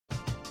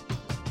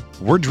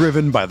We're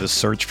driven by the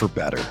search for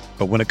better.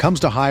 But when it comes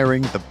to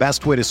hiring, the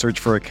best way to search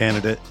for a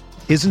candidate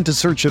isn't to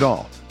search at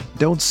all.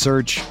 Don't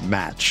search,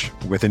 match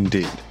with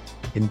Indeed.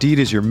 Indeed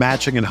is your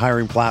matching and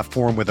hiring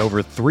platform with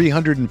over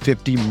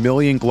 350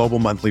 million global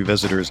monthly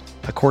visitors,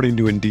 according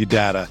to Indeed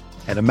data,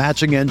 and a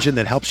matching engine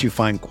that helps you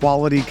find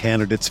quality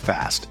candidates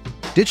fast.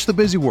 Ditch the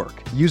busy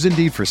work. Use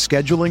Indeed for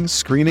scheduling,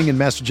 screening, and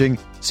messaging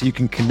so you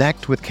can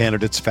connect with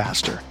candidates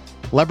faster.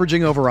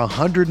 Leveraging over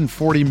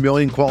 140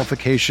 million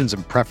qualifications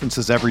and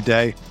preferences every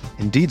day,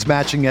 Indeed's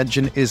matching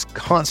engine is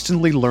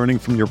constantly learning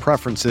from your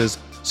preferences,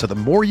 so the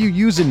more you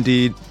use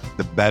Indeed,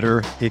 the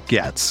better it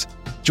gets.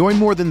 Join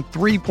more than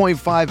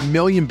 3.5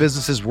 million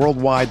businesses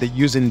worldwide that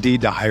use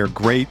Indeed to hire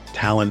great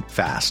talent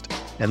fast.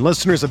 And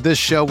listeners of this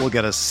show will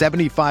get a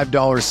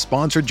 $75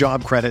 sponsored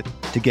job credit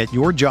to get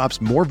your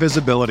jobs more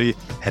visibility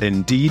at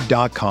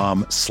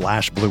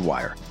Indeed.com/Blue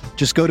Wire.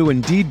 Just go to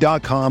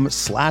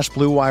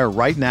Indeed.com/Blue Wire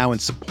right now and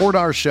support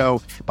our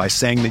show by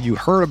saying that you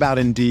heard about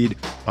Indeed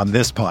on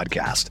this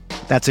podcast.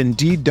 That's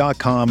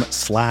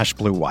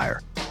Indeed.com/Blue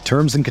Wire.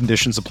 Terms and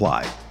conditions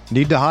apply.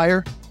 Need to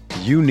hire?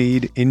 You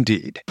need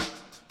Indeed.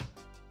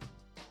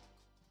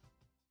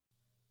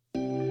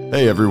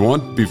 Hey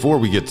everyone, before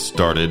we get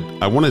started,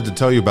 I wanted to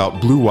tell you about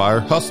Blue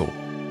Wire Hustle,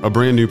 a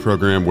brand new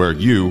program where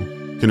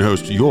you can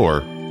host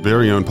your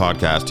very own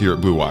podcast here at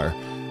Blue Wire.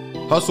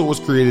 Hustle was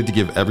created to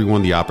give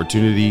everyone the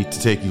opportunity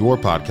to take your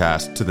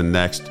podcast to the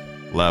next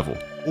level.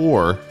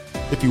 Or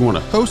if you want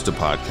to host a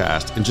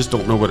podcast and just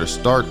don't know where to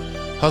start,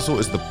 Hustle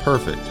is the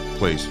perfect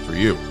place for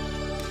you.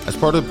 As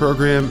part of the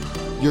program,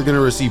 you're going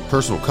to receive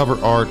personal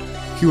cover art,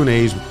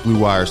 Q&As with Blue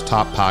Wire's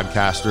top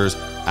podcasters,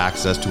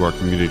 access to our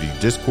community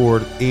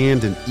Discord,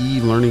 and an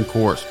e-learning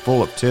course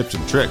full of tips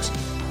and tricks.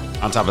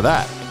 On top of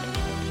that,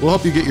 we'll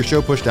help you get your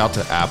show pushed out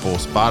to Apple,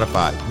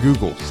 Spotify,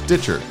 Google,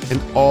 Stitcher,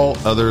 and all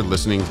other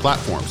listening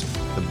platforms.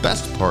 The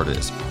best part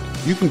is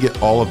you can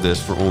get all of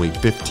this for only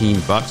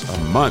 $15 a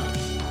month,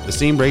 the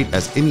same rate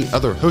as any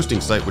other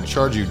hosting site would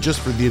charge you just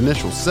for the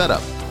initial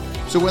setup.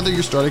 So whether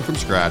you're starting from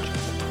scratch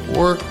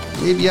or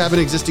maybe you have an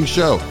existing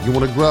show you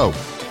want to grow,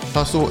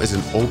 Hustle is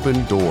an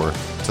open door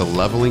to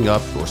leveling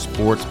up your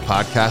sports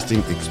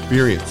podcasting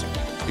experience.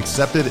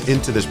 Accepted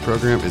into this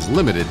program is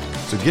limited,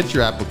 so get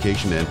your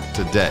application in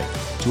today.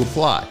 To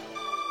apply,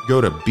 go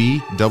to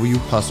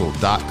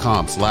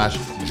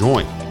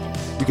bwhustle.com/join.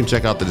 You can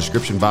check out the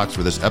description box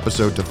for this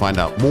episode to find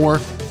out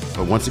more.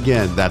 But once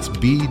again, that's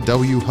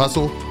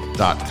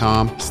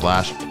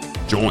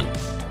bwhustle.com/join.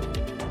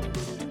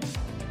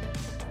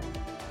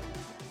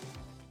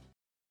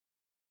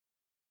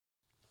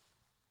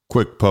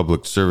 Quick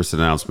public service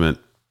announcement.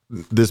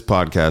 This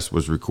podcast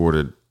was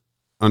recorded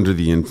under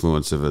the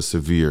influence of a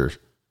severe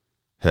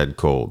head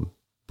cold,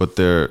 but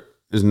there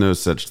is no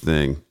such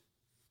thing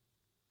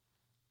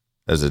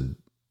as an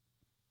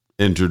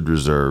injured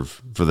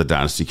reserve for the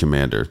Dynasty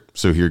commander.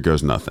 So here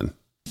goes nothing.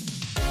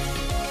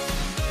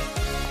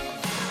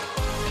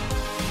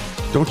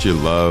 Don't you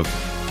love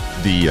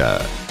the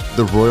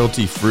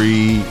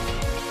royalty-free,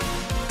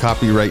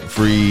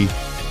 copyright-free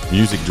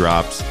music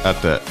drops at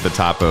the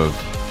top of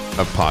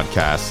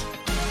podcasts?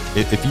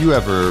 If you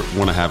ever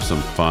want to have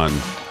some fun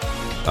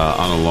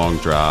on a long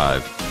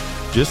drive,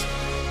 just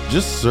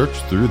search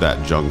through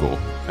that jungle.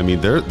 I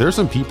mean, there's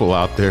some people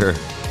out there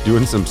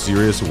doing some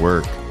serious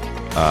work,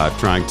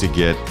 trying to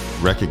get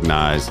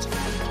recognized,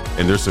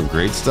 and there's some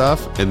great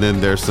stuff, and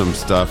then there's some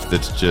stuff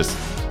that's just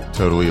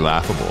totally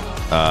laughable.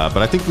 But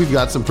I think we've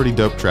got some pretty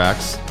dope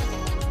tracks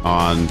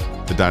on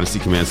the Dynasty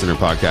Command Center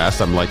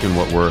podcast. I'm liking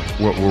what we're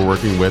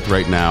working with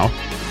right now,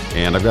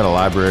 and I've got a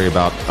library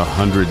about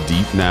 100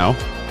 deep now.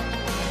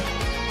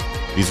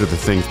 These are the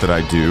things that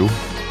I do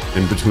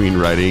in between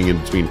writing, in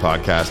between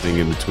podcasting,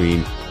 in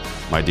between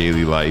my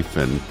daily life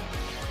and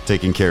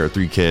taking care of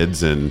 3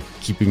 kids and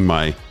keeping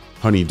my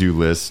honey-do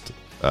list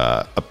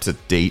up to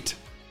date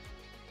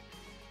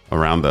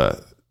around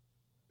the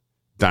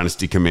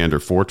Dynasty Commander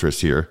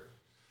Fortress here.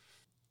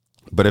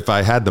 But if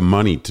I had the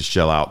money to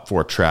shell out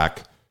for a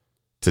track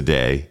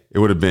today, it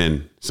would have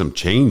been some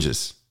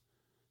changes,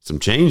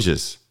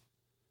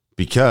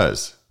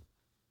 because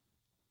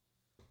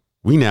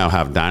we now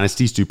have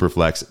Dynasty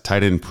Superflex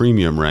tight end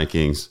premium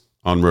rankings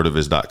on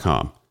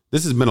rotoviz.com.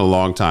 This has been a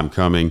long time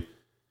coming.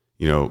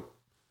 You know,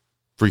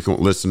 frequent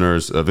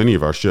listeners of any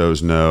of our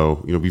shows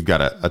know, we've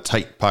got a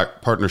tight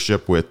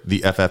partnership with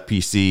the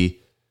FFPC,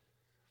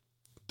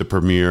 the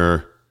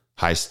premier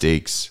high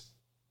stakes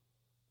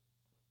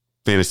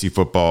fantasy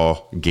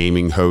football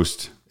gaming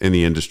host in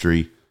the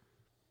industry.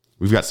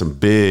 We've got some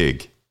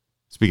big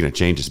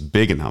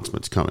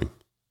announcements coming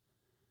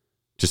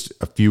just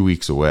a few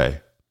weeks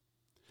away.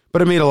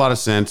 But it made a lot of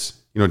sense.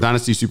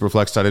 Dynasty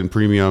Superflex tight end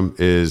premium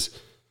is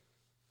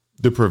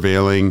the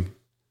prevailing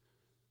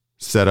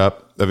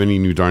setup of any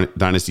new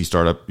Dynasty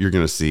startup you're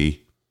going to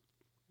see.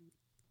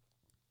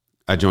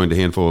 I joined a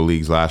handful of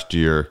leagues last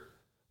year.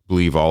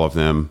 Believe all of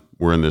them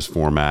were in this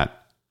format.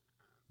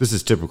 This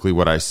is typically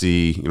what I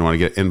see. When I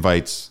get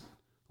invites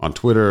on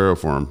Twitter or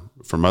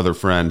from other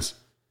friends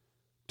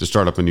to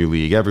start up a new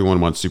league. Everyone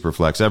wants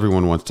Superflex.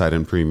 Everyone wants tight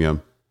end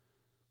premium.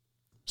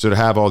 So to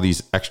have all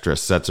these extra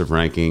sets of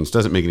rankings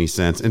doesn't make any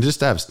sense. And just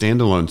to have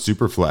standalone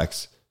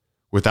Superflex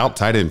without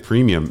tight end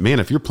premium,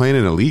 man, if you're playing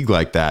in a league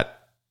like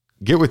that,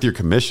 get with your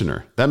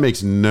commissioner. That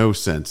makes no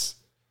sense.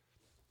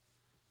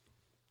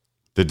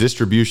 The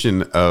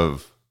distribution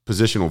of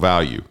positional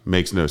value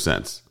makes no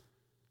sense.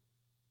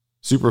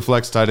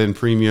 Superflex tight end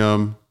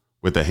premium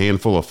with a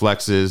handful of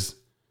flexes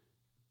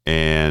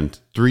and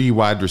 3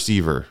 wide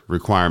receiver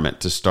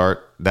requirement to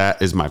start.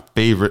 That is my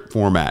favorite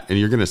format. And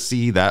you're going to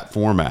see that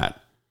format.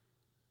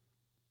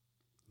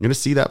 You're going to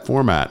see that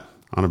format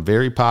on a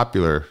very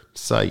popular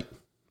site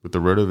with the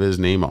RotoViz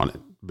name on it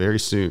very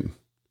soon.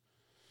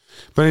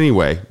 But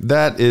anyway,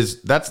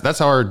 that's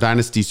how our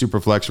Dynasty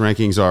Superflex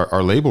rankings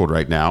are labeled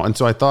right now. And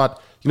so I thought,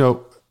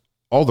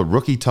 all the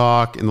rookie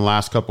talk in the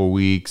last couple of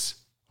weeks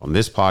on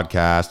this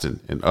podcast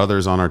and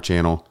others on our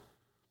channel,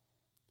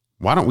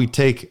 why don't we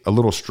take a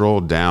little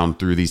stroll down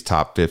through these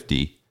top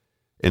 50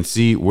 and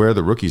see where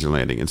the rookies are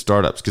landing in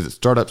startups? Because it's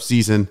startup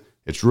season,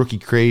 it's rookie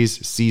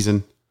craze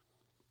season.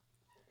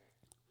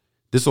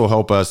 This will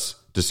help us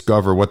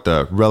discover what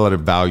the relative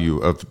value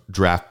of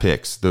draft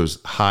picks,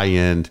 those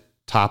high-end,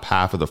 top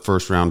half of the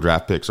first-round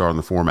draft picks are in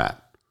the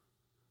format,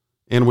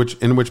 and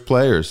which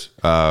players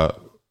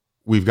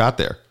we've got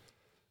there.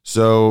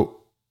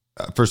 So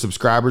for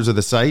subscribers of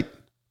the site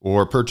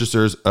or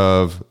purchasers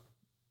of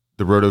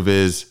the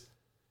RotoViz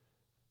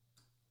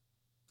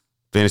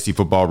Fantasy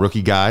Football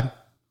Rookie Guide,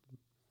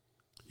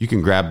 you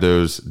can grab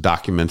those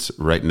documents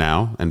right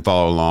now and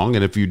follow along.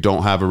 And if you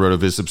don't have a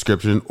RotoViz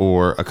subscription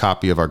or a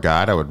copy of our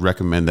guide, I would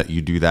recommend that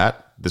you do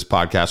that. This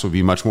podcast would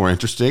be much more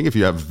interesting if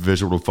you have a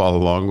visual to follow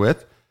along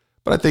with.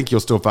 But I think you'll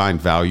still find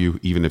value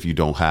even if you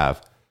don't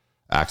have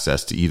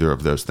access to either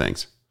of those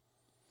things.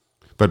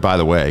 But by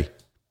the way,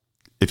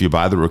 if you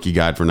buy the rookie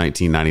guide for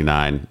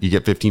 $19.99, you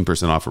get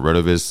 15% off a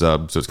RotoViz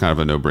sub. So it's kind of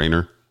a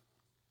no-brainer.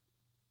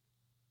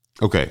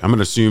 Okay, I'm going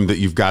to assume that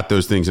you've got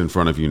those things in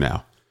front of you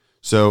now.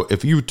 So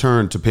if you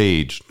turn to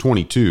page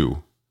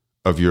 22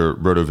 of your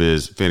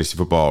RotoViz Fantasy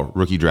Football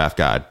Rookie Draft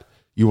Guide,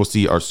 you will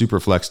see our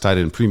Superflex tight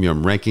end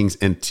premium rankings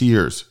and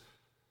tiers.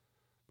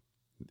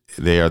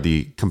 They are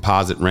the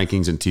composite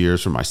rankings and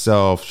tiers for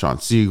myself, Sean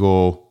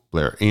Siegel,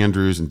 Blair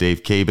Andrews, and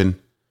Dave Cabin,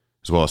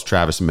 as well as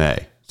Travis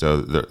May. So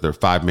they're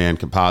 5-man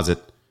composite.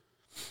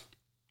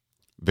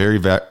 Very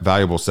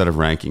valuable set of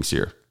rankings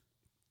here.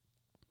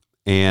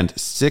 And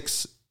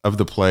 6 of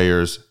the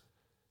players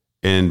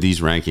in these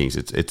rankings,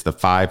 it's the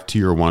 5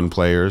 tier 1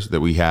 players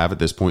that we have at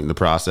this point in the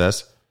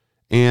process,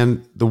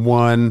 and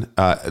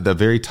the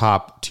very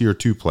top tier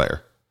 2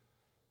 player.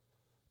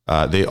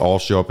 They all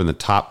show up in the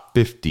top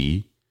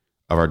 50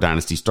 of our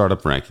Dynasty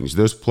startup rankings.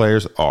 Those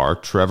players are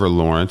Trevor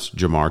Lawrence,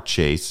 Jamar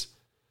Chase,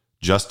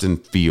 Justin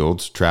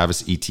Fields,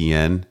 Travis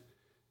Etienne,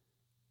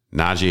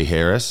 Najee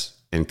Harris,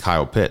 and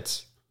Kyle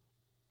Pitts.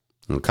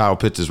 And Kyle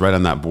Pitts is right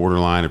on that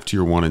borderline of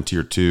tier 1 and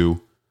tier 2.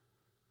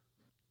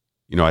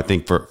 I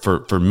think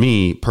for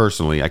me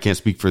personally, I can't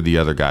speak for the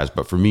other guys,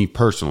 but for me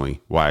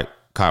personally, why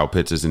Kyle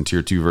Pitts is in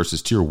tier 2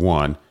 versus tier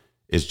 1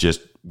 is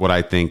just what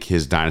I think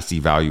his dynasty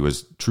value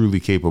is truly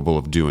capable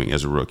of doing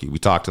as a rookie. We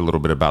talked a little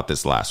bit about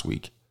this last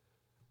week.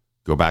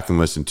 Go back and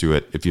listen to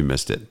it if you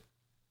missed it.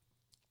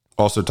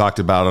 Also talked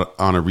about it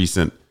on a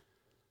recent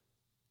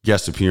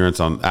guest appearance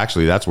on,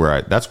 actually that's where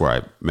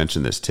I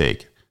mentioned this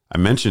take. I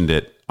mentioned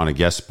it on a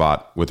guest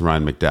spot with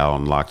Ryan McDowell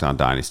on Locked On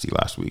Dynasty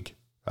last week.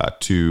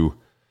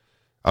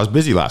 I was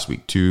busy last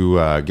week,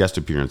 2 guest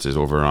appearances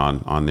over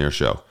on their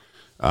show.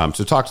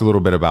 So talked a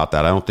little bit about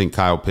that. I don't think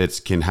Kyle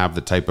Pitts can have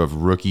the type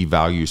of rookie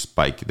value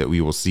spike that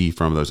we will see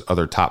from those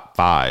other top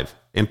 5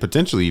 and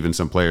potentially even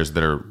some players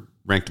that are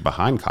ranked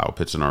behind Kyle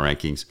Pitts in our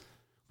rankings.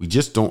 We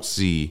just don't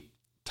see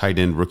tight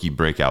end rookie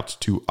breakouts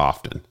too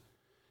often.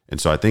 And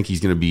so I think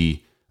he's going to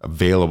be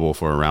available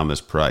for around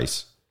this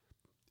price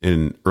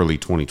in early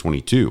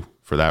 2022.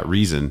 For that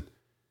reason,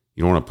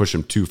 you don't want to push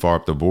him too far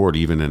up the board,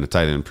 even in a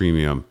tight end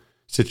premium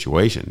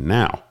situation.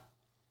 Now,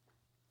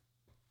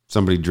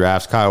 somebody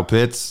drafts Kyle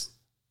Pitts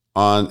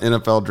on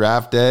NFL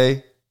draft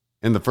day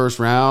in the first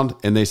round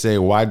and they say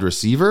wide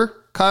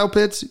receiver Kyle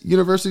Pitts,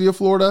 University of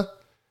Florida.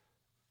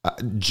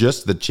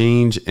 Just the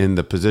change in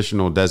the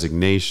positional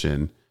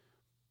designation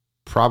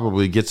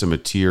probably gets him a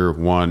tier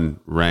 1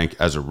 rank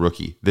as a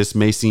rookie. This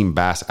may seem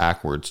bass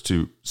backwards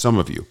to some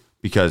of you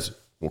because,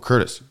 well,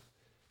 Curtis,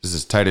 this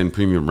is tight end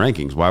premium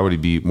rankings. Why would he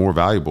be more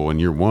valuable in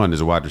year 1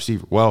 as a wide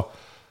receiver? Well,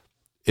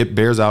 it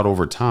bears out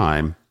over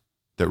time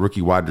that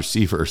rookie wide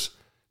receivers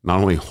not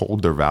only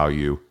hold their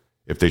value,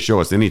 if they show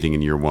us anything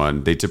in year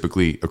 1, they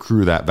typically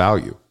accrue that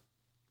value.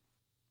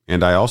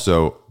 And I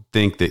also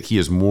think that he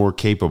is more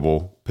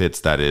capable,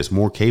 Pitts that is,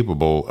 more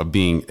capable of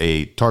being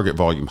a target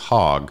volume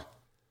hog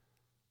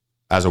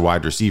as a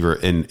wide receiver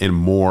in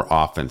more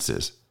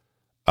offenses.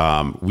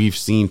 We've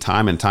seen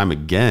time and time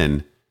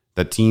again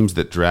that teams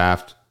that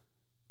draft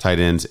tight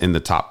ends in the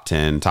top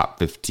 10, top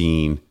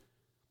 15,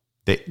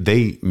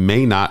 they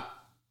may not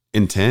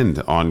intend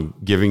on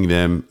giving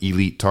them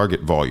elite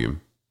target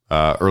volume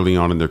early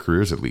on in their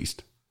careers, at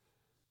least.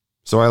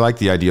 So I like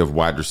the idea of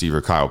wide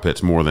receiver Kyle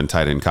Pitts more than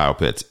tight end Kyle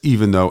Pitts,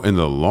 even though in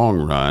the long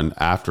run,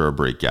 after a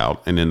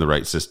breakout and in the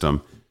right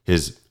system,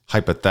 his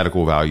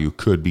hypothetical value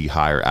could be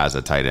higher as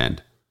a tight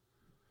end.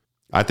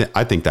 I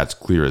think that's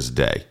clear as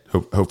day.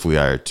 Hopefully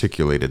I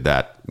articulated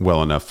that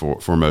well enough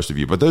for most of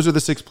you. But those are the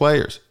 6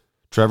 players: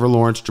 Trevor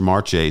Lawrence,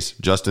 Jamar Chase,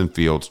 Justin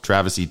Fields,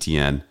 Travis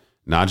Etienne,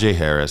 Najee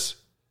Harris,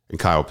 and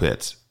Kyle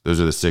Pitts. Those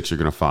are the 6 you're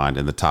going to find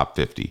in the top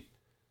 50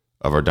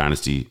 of our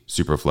Dynasty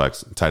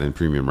Superflex tight end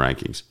premium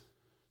rankings.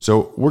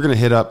 So we're going to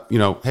hit up,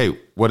 hey,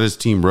 what does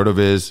Team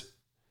RotoViz,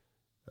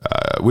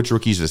 which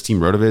rookies does Team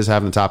RotoViz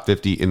have in the top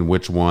 50, and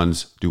which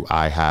ones do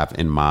I have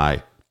in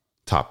my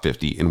top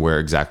 50, and where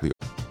exactly?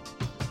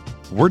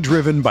 We're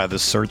driven by the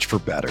search for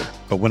better.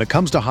 But when it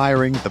comes to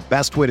hiring, the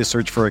best way to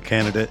search for a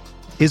candidate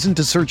isn't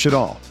to search at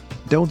all.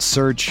 Don't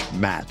search,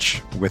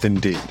 match with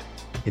Indeed.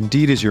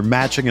 Indeed is your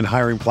matching and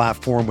hiring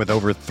platform with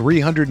over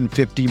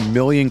 350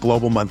 million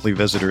global monthly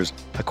visitors,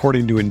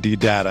 according to Indeed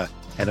data,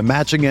 and a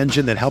matching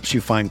engine that helps you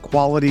find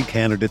quality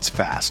candidates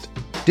fast.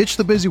 Ditch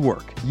the busy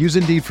work. Use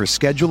Indeed for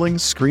scheduling,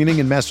 screening,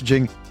 and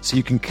messaging so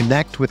you can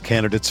connect with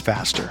candidates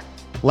faster.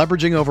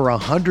 Leveraging over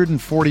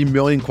 140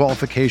 million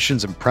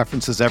qualifications and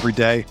preferences every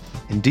day,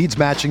 Indeed's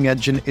matching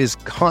engine is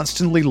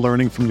constantly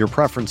learning from your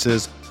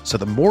preferences, so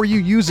the more you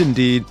use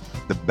Indeed,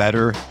 the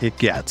better it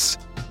gets.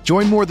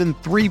 Join more than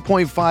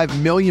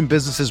 3.5 million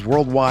businesses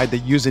worldwide that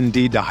use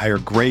Indeed to hire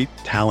great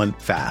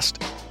talent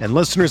fast. And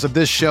listeners of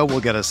this show will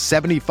get a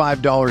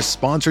 $75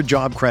 sponsored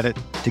job credit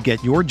to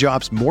get your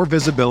jobs more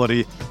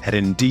visibility at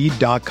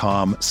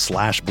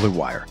Indeed.com/Blue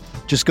Wire.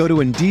 Just go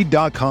to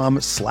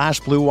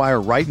Indeed.com/Blue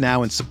Wire right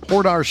now and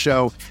support our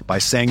show by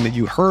saying that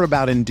you heard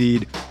about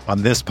Indeed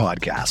on this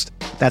podcast.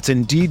 That's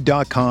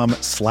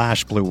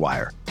Indeed.com/Blue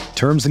Wire.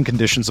 Terms and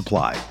conditions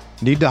apply.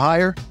 Need to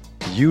hire?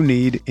 You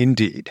need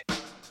Indeed.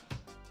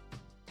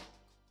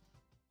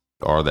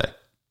 Are they?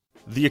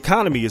 The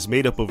economy is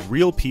made up of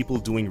real people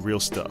doing real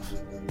stuff,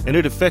 and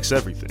it affects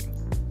everything.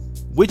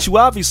 Which you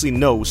obviously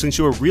know since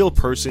you're a real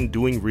person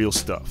doing real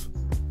stuff.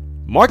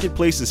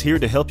 Marketplace is here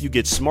to help you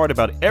get smart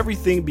about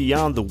everything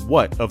beyond the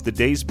what of the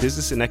day's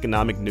business and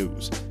economic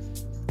news.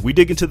 We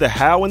dig into the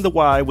how and the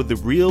why with the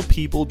real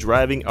people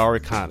driving our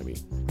economy.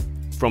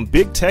 From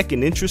big tech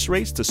and interest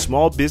rates to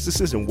small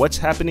businesses and what's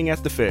happening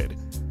at the Fed.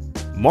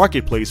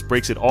 Marketplace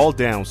breaks it all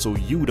down so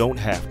you don't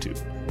have to.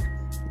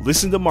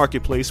 Listen to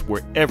Marketplace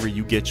wherever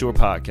you get your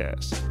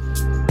podcasts.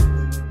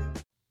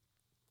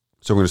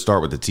 So we're going to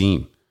start with the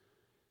team.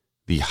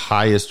 The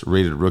highest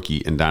rated rookie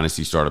in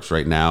Dynasty startups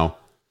right now,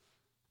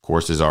 of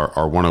course, is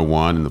our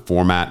 101 in the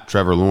format,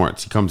 Trevor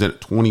Lawrence. He comes in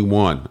at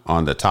 21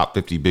 on the top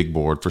 50 big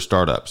board for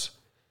startups.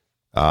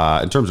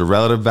 In terms of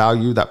relative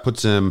value, that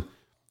puts him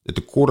at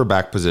the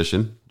quarterback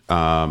position,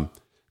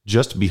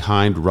 just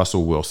behind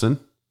Russell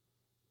Wilson.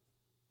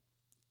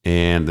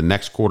 And the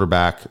next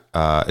quarterback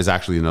is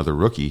actually another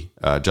rookie,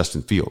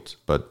 Justin Fields.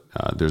 But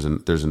there's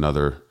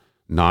another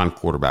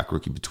non-quarterback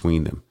rookie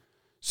between them.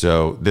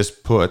 So this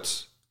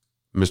puts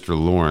Mr.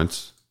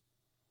 Lawrence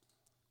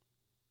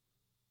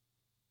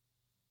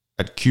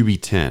at QB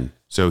 10.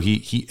 So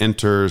he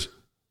enters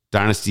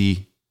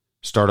Dynasty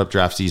startup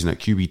draft season at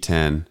QB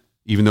 10,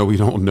 even though we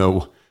don't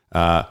know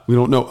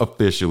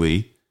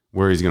officially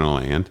where he's going to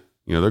land.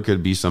 There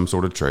could be some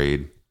sort of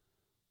trade.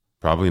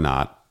 Probably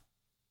not.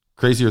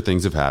 Crazier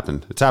things have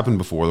happened. It's happened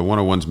before. The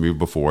 101's moved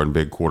before in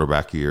big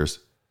quarterback years.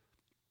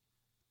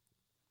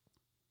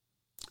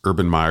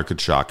 Urban Meyer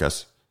could shock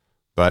us.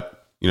 But,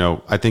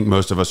 I think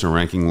most of us are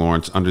ranking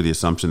Lawrence under the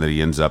assumption that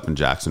he ends up in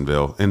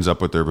Jacksonville, ends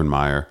up with Urban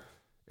Meyer.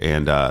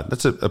 And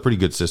that's a pretty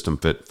good system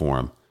fit for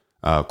him.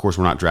 Of course,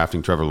 we're not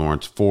drafting Trevor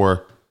Lawrence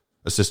for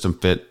a system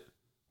fit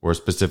or a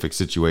specific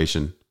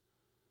situation.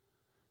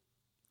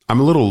 I'm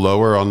a little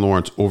lower on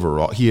Lawrence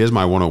overall. He is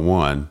my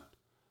 101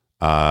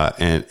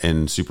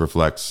 and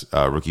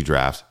Superflex rookie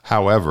drafts.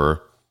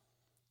 However,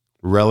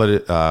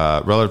 relative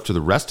to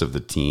the rest of the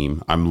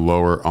team, I'm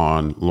lower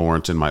on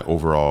Lawrence in my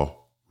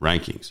overall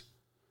rankings.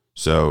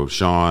 So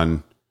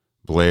Sean,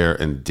 Blair,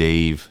 and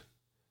Dave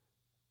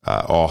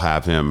all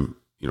have him,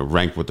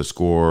 ranked with a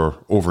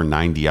score over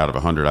 90 out of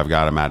 100. I've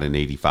got him at an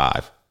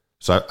 85.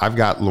 So I've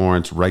got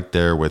Lawrence right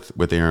there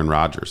with Aaron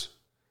Rodgers.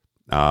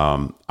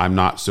 I'm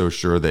not so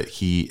sure that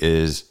he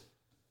is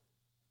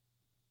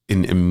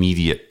an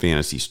immediate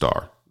fantasy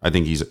star. I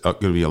think he's going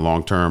to be a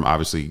long-term,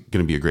 obviously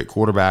going to be a great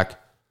quarterback.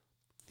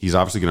 He's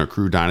obviously going to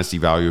accrue dynasty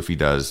value if he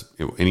does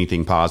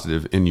anything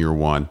positive in year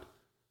one.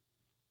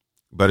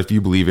 But if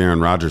you believe Aaron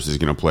Rodgers is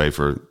going to play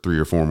for 3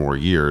 or 4 more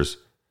years,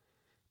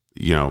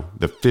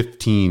 the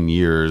 15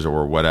 years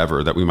or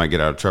whatever that we might get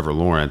out of Trevor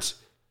Lawrence,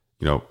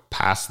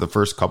 past the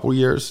first couple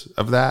years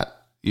of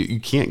that,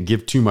 you can't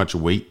give too much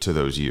weight to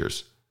those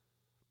years.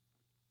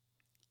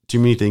 Too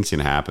many things can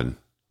happen.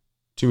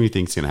 He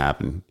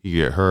could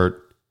get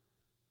hurt.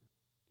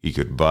 He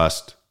could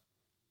bust.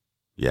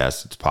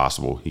 Yes, it's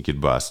possible he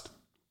could bust.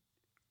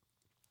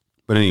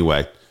 But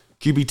anyway,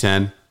 QB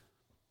 10,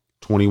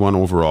 21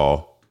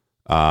 overall.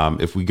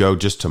 If we go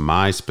just to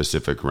my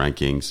specific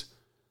rankings,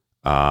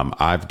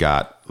 I've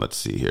got, let's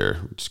see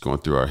here, just going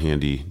through our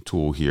handy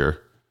tool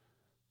here.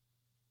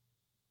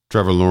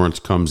 Trevor Lawrence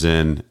comes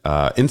in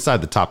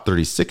inside the top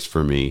 36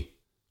 for me.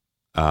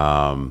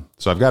 So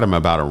I've got him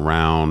about a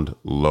round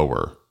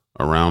lower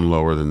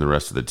than the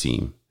rest of the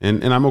team.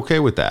 And I'm okay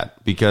with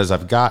that because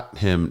I've got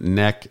him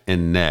neck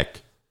and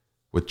neck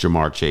with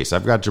Jamar Chase.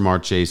 I've got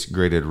Jamar Chase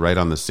graded right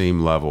on the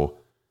same level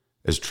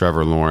as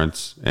Trevor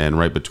Lawrence and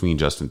right between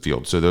Justin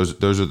Fields. So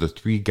those are the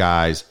three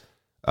guys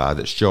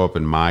that show up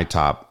in my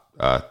top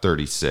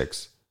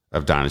 36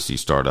 of Dynasty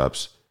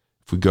startups.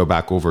 If we go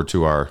back over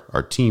to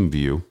our team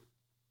view,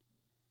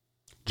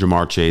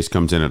 Jamar Chase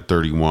comes in at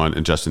 31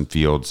 and Justin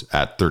Fields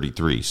at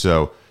 33.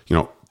 So,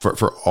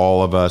 for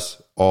all of us,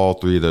 all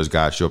three of those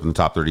guys show up in the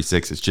top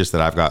 36. It's just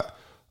that I've got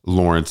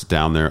Lawrence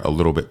down there a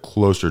little bit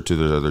closer to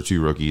those other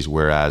two rookies,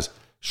 whereas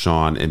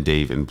Sean and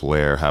Dave and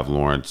Blair have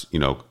Lawrence,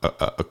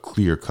 a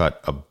clear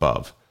cut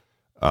above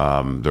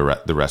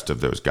the rest of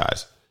those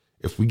guys.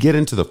 If we get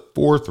into the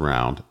fourth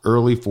round,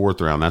 early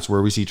fourth round, that's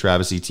where we see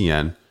Travis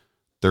Etienne,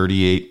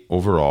 38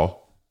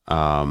 overall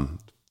from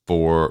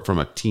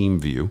a team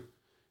view.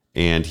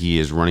 And he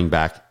is running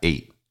back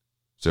 8.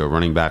 So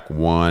running back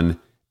 1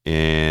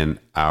 in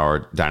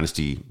our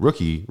Dynasty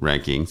rookie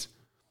rankings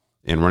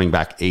and running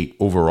back 8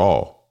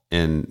 overall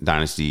in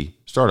Dynasty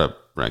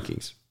startup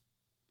rankings.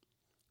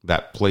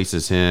 That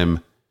places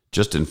him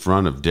just in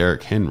front of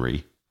Derrick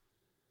Henry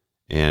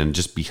and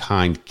just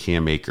behind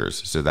Cam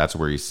Akers. So that's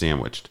where he's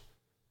sandwiched.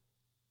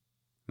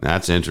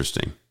 That's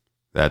interesting.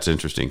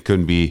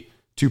 Couldn't be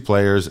two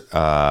players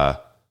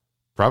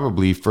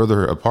probably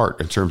further apart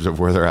in terms of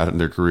where they're at in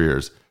their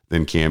careers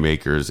than Cam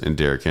Akers and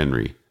Derrick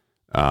Henry.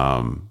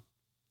 Cam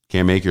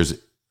Akers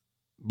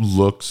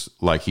looks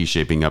like he's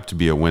shaping up to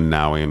be a win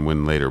now and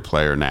win later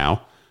player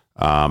now.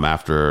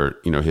 After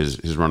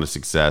his run of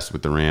success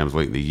with the Rams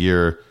late in the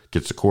year,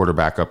 gets a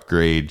quarterback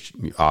upgrade,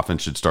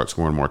 offense should start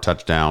scoring more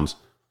touchdowns.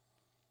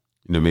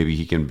 Maybe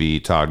he can be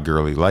Todd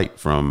Gurley light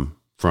from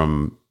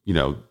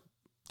the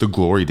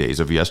glory days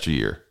of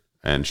yesteryear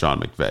and Sean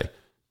McVay.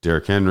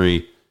 Derrick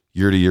Henry,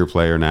 year-to-year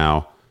player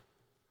now.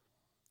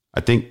 I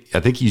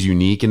think he's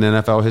unique in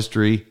NFL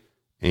history.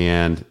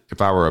 And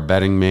if I were a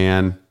betting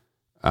man,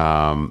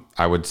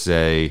 I would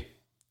say,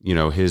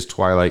 his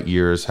twilight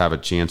years have a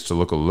chance to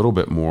look a little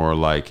bit more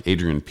like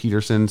Adrian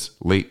Peterson's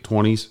late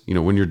 20s.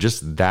 When you're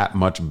just that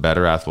much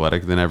better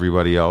athletic than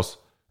everybody else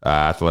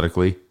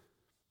athletically,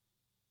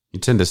 you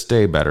tend to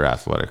stay better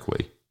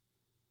athletically.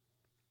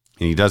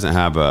 And he doesn't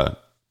have a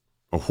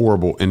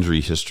horrible injury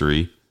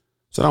history.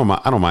 So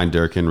I don't mind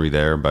Derrick Henry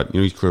there, but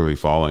he's clearly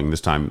falling. This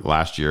time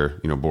last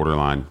year,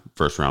 borderline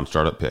first round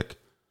startup pick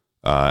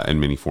in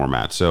many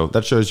formats. So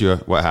that shows you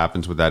what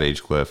happens with that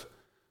age cliff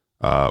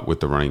with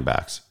the running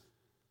backs.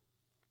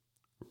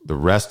 The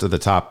rest of the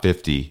top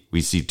 50, we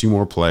see two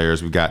more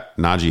players. We've got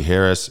Najee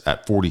Harris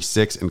at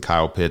 46 and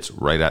Kyle Pitts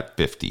right at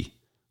 50.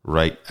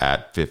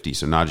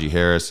 So Najee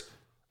Harris,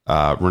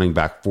 running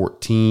back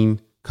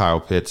 14, Kyle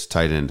Pitts,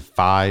 tight end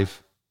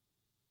 5.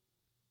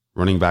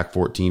 Running back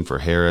 14 for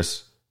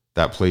Harris.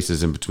 That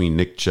places in between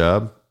Nick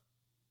Chubb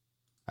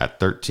at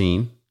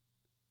 13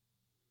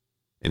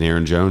 and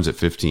Aaron Jones at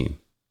 15.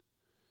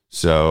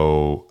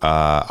 So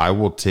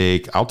I'll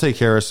take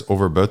Harris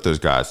over both those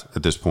guys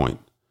at this point.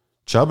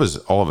 Chubb is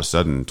all of a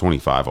sudden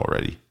 25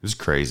 already. It's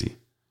crazy.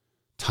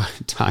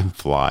 Time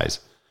flies.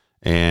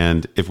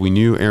 And if we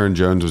knew Aaron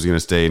Jones was going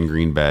to stay in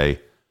Green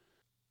Bay,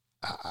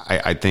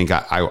 I think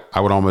I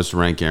would almost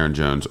rank Aaron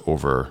Jones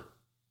over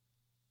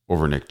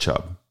Nick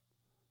Chubb.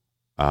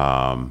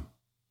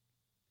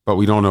 But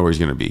we don't know where he's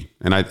going to be.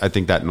 And I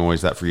think that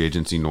noise, that free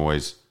agency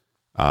noise,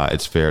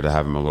 it's fair to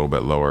have him a little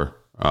bit lower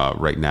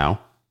right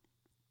now.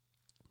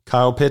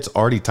 Kyle Pitts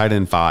already tight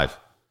end 5.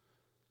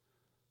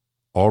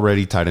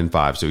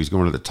 So he's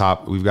going to the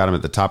top. We've got him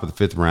at the top of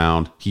the 5th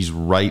round. He's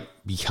right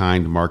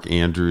behind Mark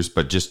Andrews,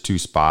 but just 2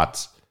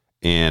 spots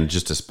and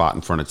just a spot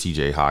in front of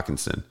TJ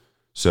Hawkinson.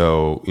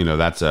 So,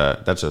 that's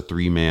a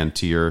 3-man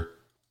tier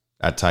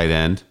at tight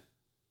end.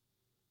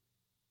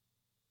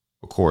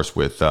 Of course,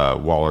 with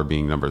Waller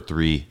being number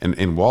 3,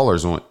 and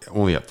Waller's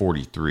only at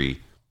 43.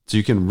 So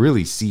you can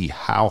really see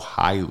how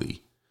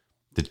highly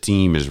the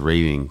team is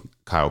rating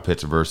Kyle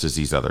Pitts versus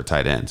these other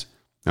tight ends.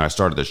 Now, I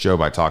started the show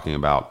by talking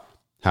about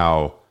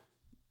how,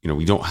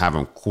 we don't have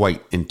him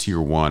quite in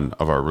tier 1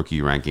 of our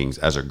rookie rankings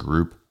as a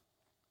group,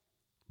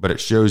 but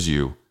it shows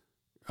you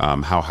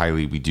how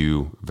highly we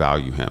do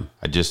value him.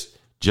 I just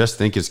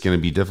think it's going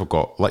to be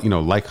difficult.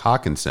 Like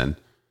Hawkinson,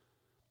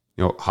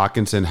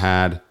 Hawkinson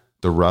had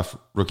the rough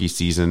rookie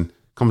season,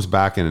 comes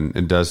back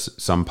and does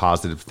some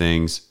positive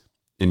things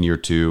in year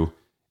 2,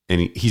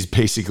 and he's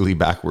basically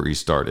back where he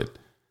started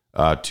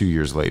 2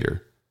 years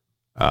later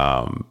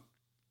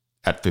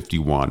at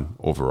 51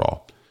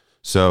 overall.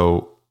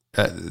 So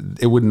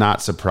it would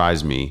not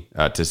surprise me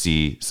to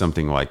see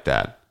something like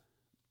that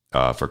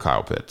for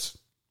Kyle Pitts.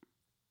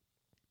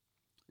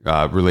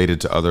 Related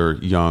to other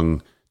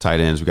young tight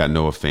ends, we got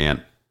Noah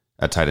Fant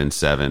at tight end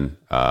 7,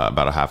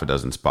 about a half a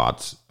dozen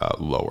spots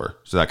lower.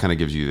 So that kind of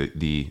gives you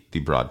the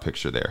broad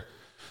picture there.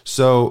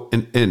 So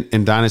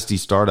in Dynasty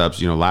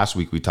startups, last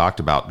week we talked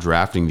about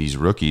drafting these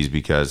rookies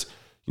because,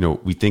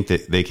 we think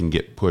that they can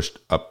get pushed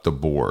up the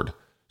board.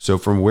 So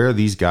from where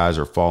these guys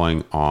are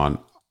falling on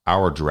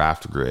our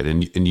draft grid,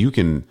 and you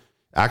can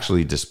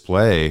actually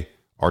display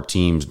our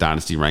team's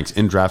Dynasty ranks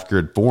in draft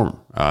grid form.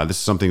 This is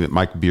something that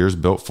Mike Beers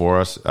built for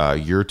us a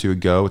year or two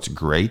ago. It's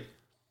great.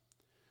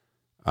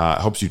 It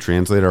helps you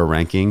translate our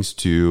rankings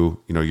to,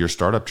 your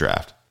startup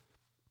draft.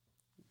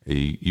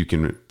 You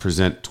can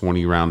present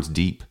 20 rounds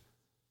deep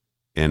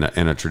in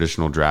a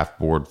traditional draft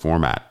board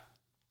format.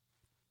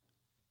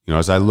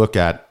 As I look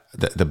at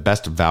the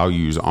best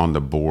values on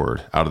the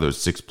board out of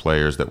those 6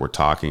 players that we're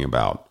talking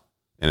about,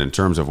 and in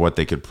terms of what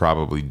they could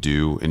probably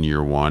do in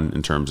year one,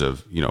 in terms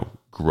of,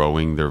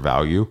 growing their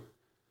value,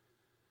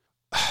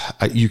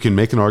 you can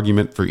make an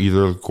argument for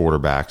either of the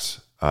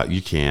quarterbacks.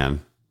 You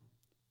can.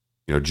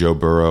 Joe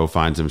Burrow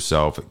finds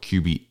himself at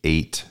QB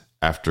 8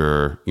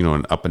 after,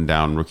 an up and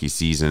down rookie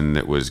season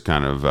that was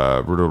kind of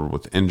riddled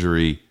with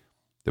injury.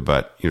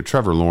 But,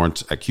 Trevor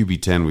Lawrence at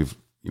QB 10, we've,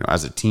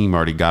 as a team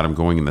already got him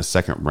going in the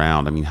second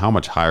round. I mean, how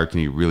much higher can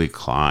he really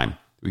climb?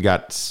 We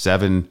got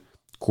 7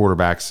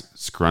 quarterbacks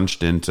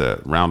scrunched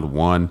into round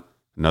 1,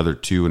 another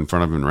 2 in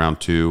front of him in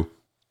round 2.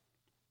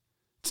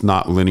 It's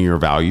not linear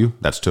value.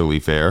 That's totally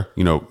fair.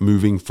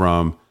 Moving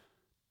from,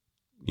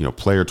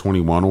 player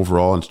 21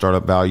 overall in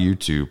startup value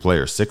to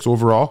player 6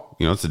 overall,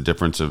 it's a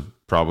difference of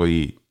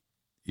probably,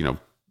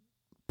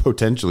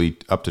 potentially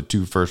up to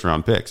 2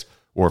 first-round picks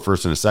or a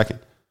first and a second.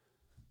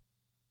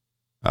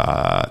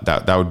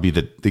 That would be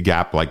the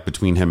gap like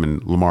between him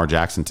and Lamar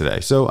Jackson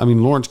today. So,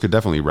 Lawrence could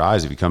definitely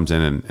rise if he comes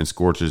in and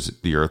scorches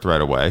the earth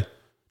right away.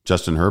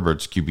 Justin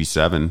Herbert's QB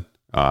 7,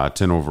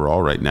 10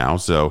 overall right now.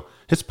 So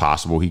it's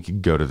possible he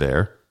could go to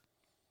there.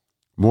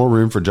 More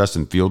room for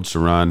Justin Fields to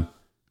run,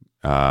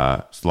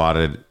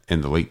 slotted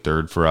in the late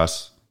 3rd for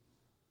us.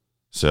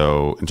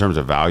 So in terms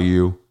of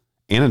value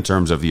and in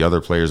terms of the other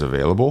players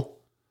available,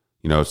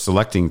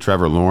 selecting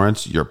Trevor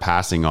Lawrence, you're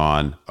passing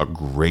on a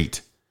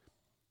great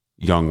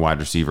young wide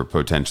receiver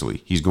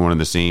potentially. He's going in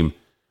the same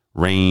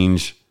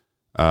range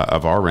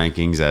of our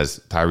rankings as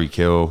Tyreek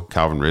Hill,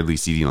 Calvin Ridley,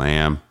 CeeDee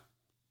Lamb,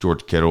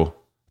 George Kittle.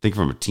 I think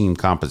from a team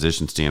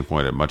composition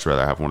standpoint, I'd much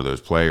rather have one of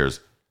those players.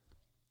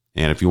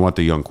 And if you want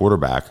the young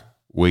quarterback,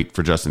 wait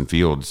for Justin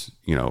Fields,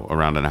 a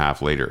round and a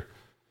half later,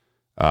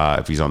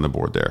 if he's on the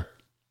board there.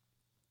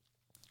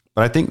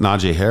 But I think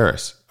Najee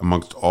Harris,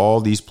 amongst all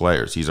these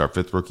players, he's our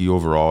 5th rookie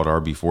overall at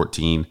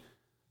RB14.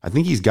 I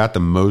think he's got the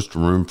most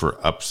room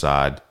for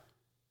upside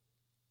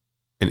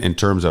in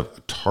terms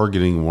of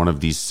targeting one of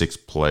these 6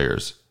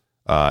 players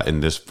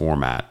in this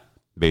format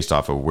based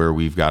off of where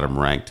we've got him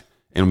ranked.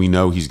 And we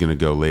know he's going to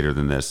go later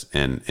than this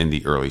in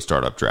the early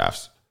startup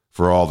drafts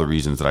for all the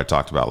reasons that I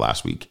talked about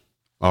last week.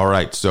 All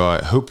right, so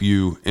I hope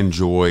you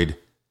enjoyed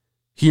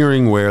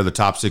hearing where the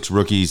top 6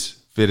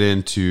 rookies fit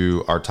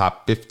into our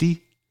top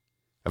 50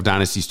 of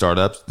Dynasty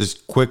startups. This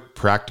quick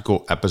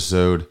practical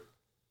episode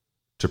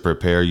to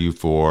prepare you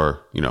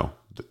for, the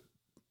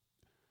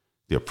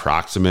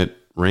approximate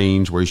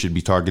range where you should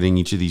be targeting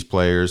each of these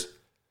players.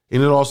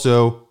 And it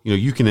also,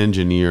 you can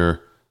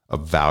engineer a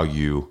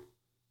value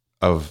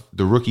of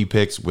the rookie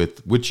picks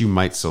with which you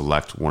might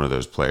select one of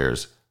those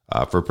players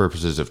for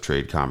purposes of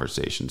trade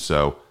conversation.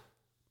 So,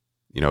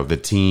 the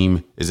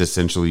team is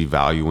essentially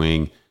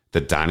valuing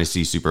the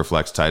Dynasty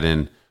Superflex tight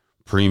end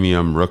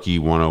premium rookie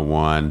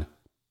 101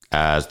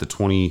 as the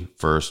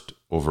 21st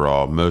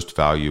overall most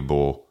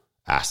valuable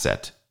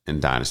asset in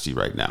Dynasty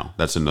right now.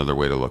 That's another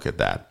way to look at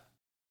that.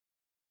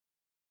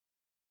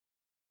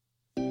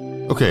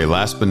 Okay,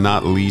 last but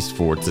not least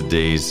for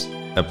today's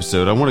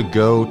episode, I want to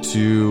go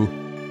to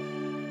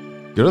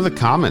the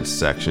comments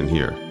section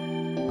here.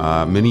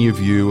 Many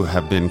of you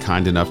have been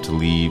kind enough to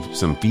leave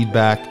some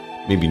feedback.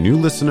 Maybe new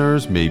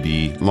listeners,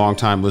 maybe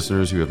longtime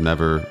listeners who have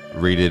never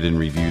rated and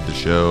reviewed the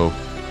show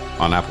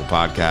on Apple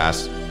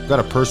Podcasts. I've got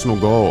a personal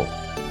goal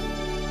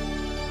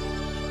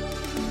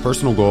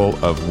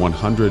of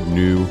 100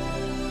 new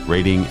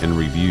rating and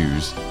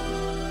reviews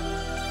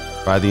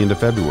by the end of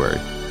February.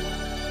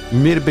 We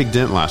made a big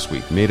dent last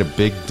week.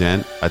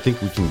 I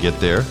think we can get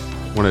there.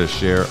 Wanted to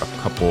share a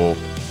couple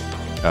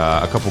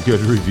good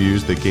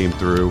reviews that came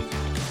through,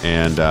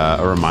 and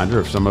a reminder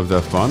of some of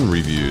the fun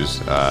reviews,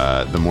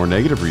 the more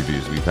negative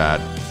reviews we've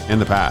had in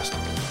the past.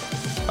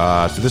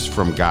 So this is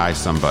from Guy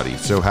Somebody.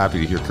 So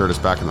happy to hear Curtis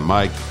back on the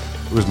mic.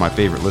 It was my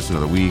favorite listen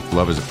of the week.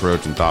 Love his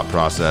approach and thought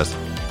process.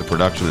 The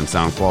production and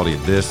sound quality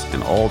of this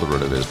and all the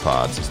RotoViz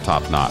pods is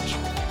top notch.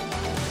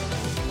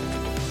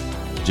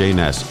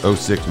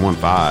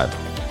 JNess0615.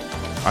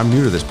 I'm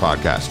new to this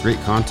podcast. Great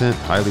content.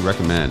 Highly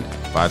recommend.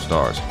 5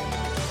 stars.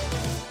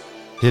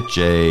 Hit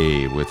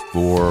J with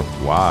 4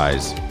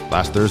 Ys.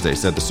 Last Thursday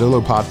said the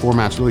solo pod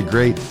format's really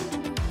great.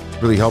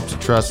 Really helped to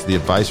trust the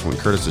advice when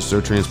Curtis is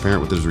so transparent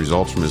with his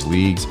results from his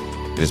leagues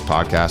in his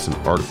podcasts and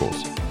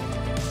articles.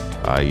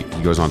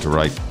 He goes on to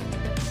write,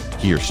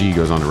 he or she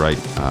goes on to write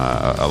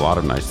a lot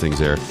of nice things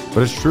there.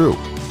 But it's true.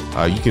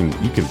 You can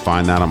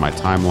find that on my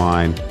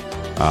timeline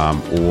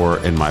or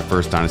in my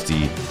first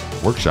Dynasty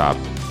workshop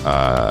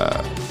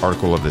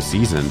article of the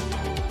season,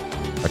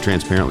 I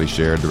transparently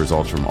shared the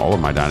results from all of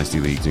my Dynasty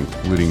leagues,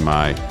 including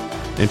my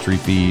entry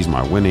fees,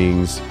 my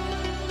winnings,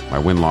 my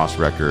win-loss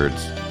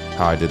records,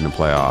 how I did in the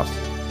playoffs.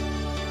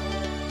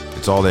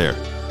 It's all there.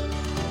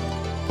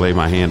 Play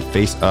my hand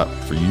face up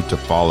for you to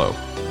follow.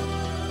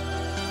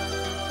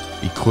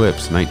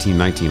 Eclipse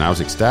 1919. I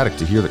was ecstatic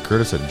to hear that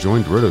Curtis had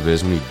joined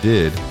RotoViz when he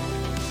did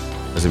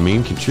as a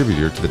main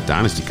contributor to the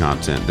Dynasty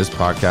content. This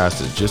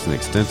podcast is just an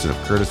extension of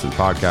Curtis in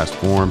podcast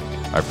form.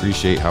 I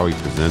appreciate how he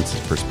presents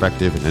his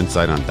perspective and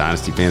insight on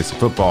Dynasty fantasy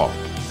football.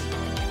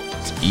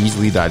 It's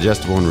easily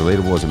digestible and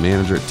relatable as a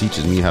manager. It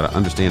teaches me how to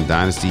understand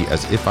Dynasty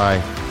as if I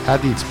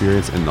had the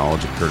experience and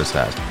knowledge that Curtis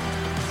has.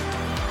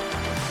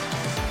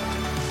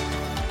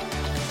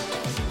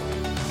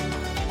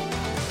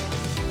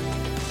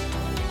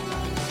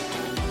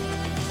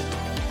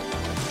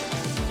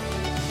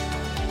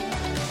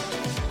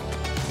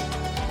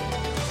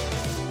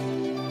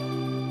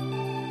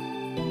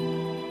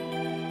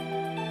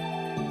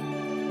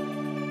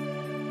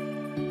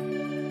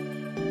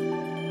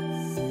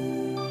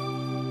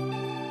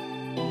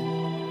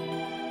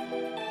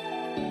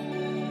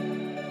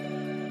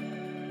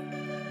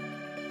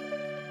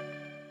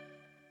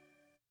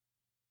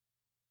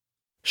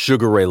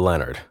 Sugar Ray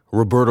Leonard,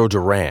 Roberto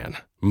Duran,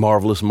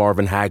 Marvelous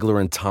Marvin Hagler,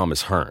 and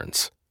Thomas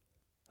Hearns.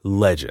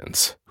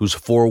 Legends, whose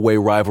four-way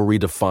rivalry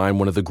defined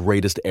one of the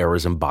greatest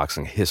eras in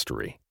boxing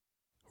history.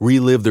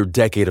 Relive their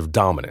decade of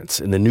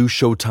dominance in the new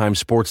Showtime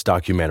sports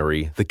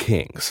documentary, The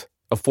Kings,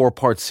 a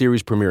 4-part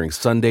series premiering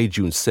Sunday,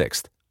 June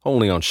 6th,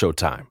 only on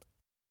Showtime.